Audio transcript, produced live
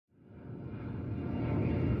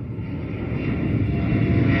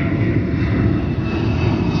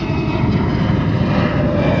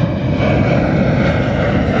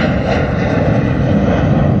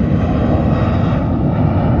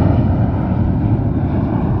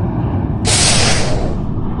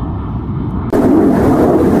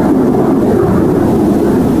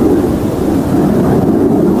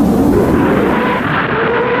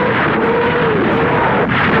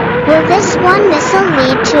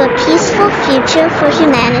peaceful future for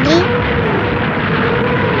humanity?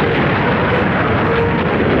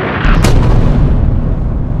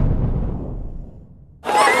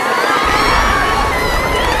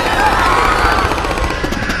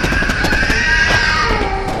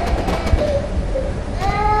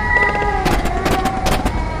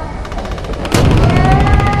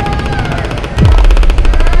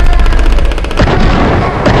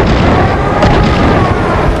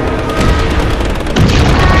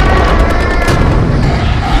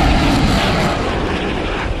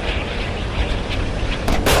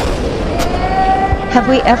 Have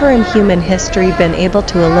we ever in human history been able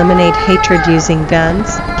to eliminate hatred using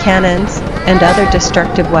guns, cannons, and other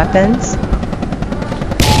destructive weapons?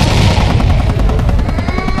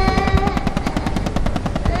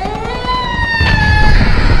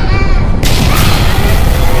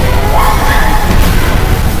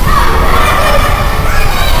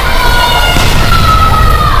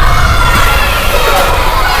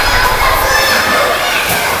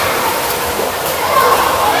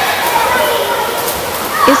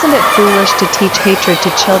 Isn't it foolish to teach hatred to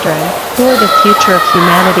children, who are the future of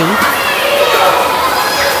humanity?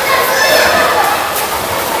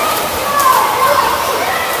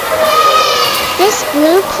 This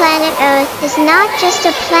blue planet Earth is not just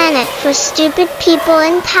a planet for stupid people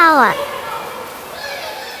in power.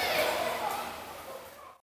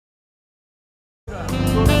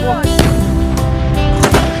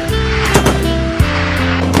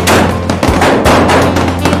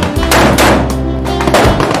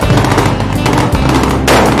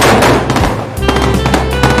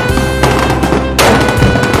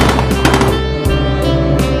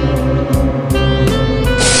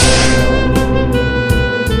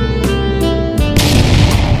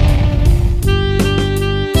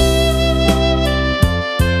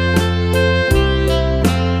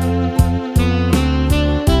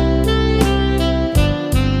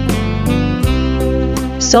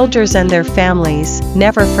 Soldiers and their families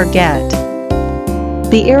never forget.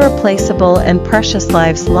 The irreplaceable and precious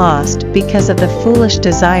lives lost because of the foolish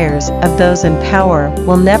desires of those in power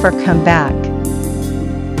will never come back.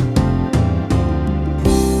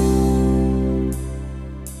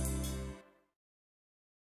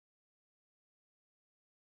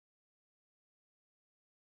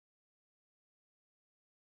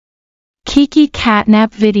 Kiki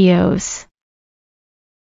catnap videos.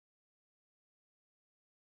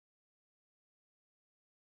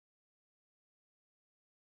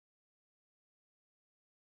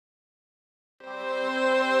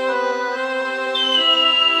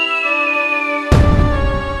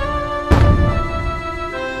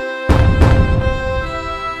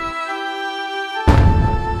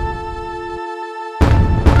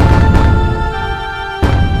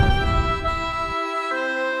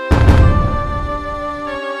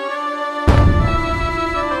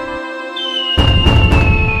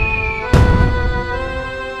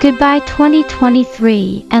 Goodbye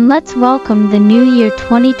 2023, and let's welcome the new year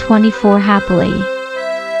 2024 happily.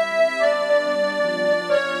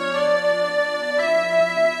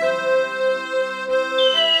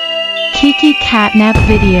 Kiki catnap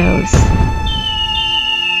videos.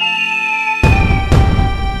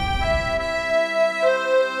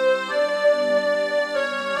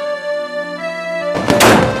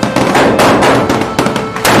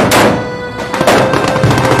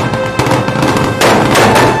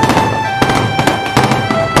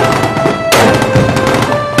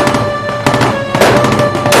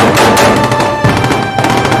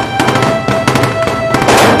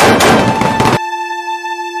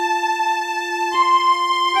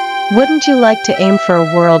 Wouldn't you like to aim for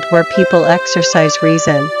a world where people exercise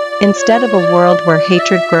reason, instead of a world where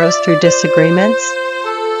hatred grows through disagreements?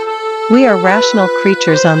 We are rational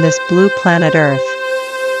creatures on this blue planet Earth.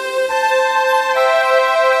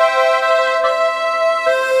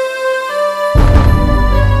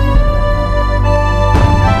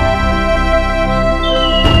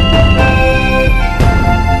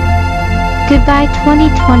 Goodbye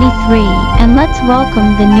 2023, and let's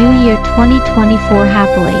welcome the new year 2024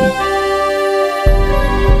 happily.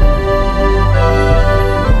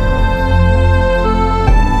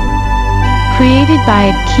 Created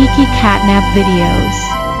by Kiki catnap videos.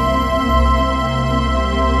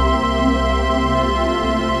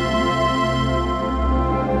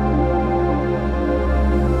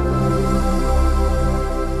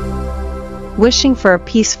 Wishing for a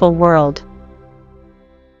peaceful world.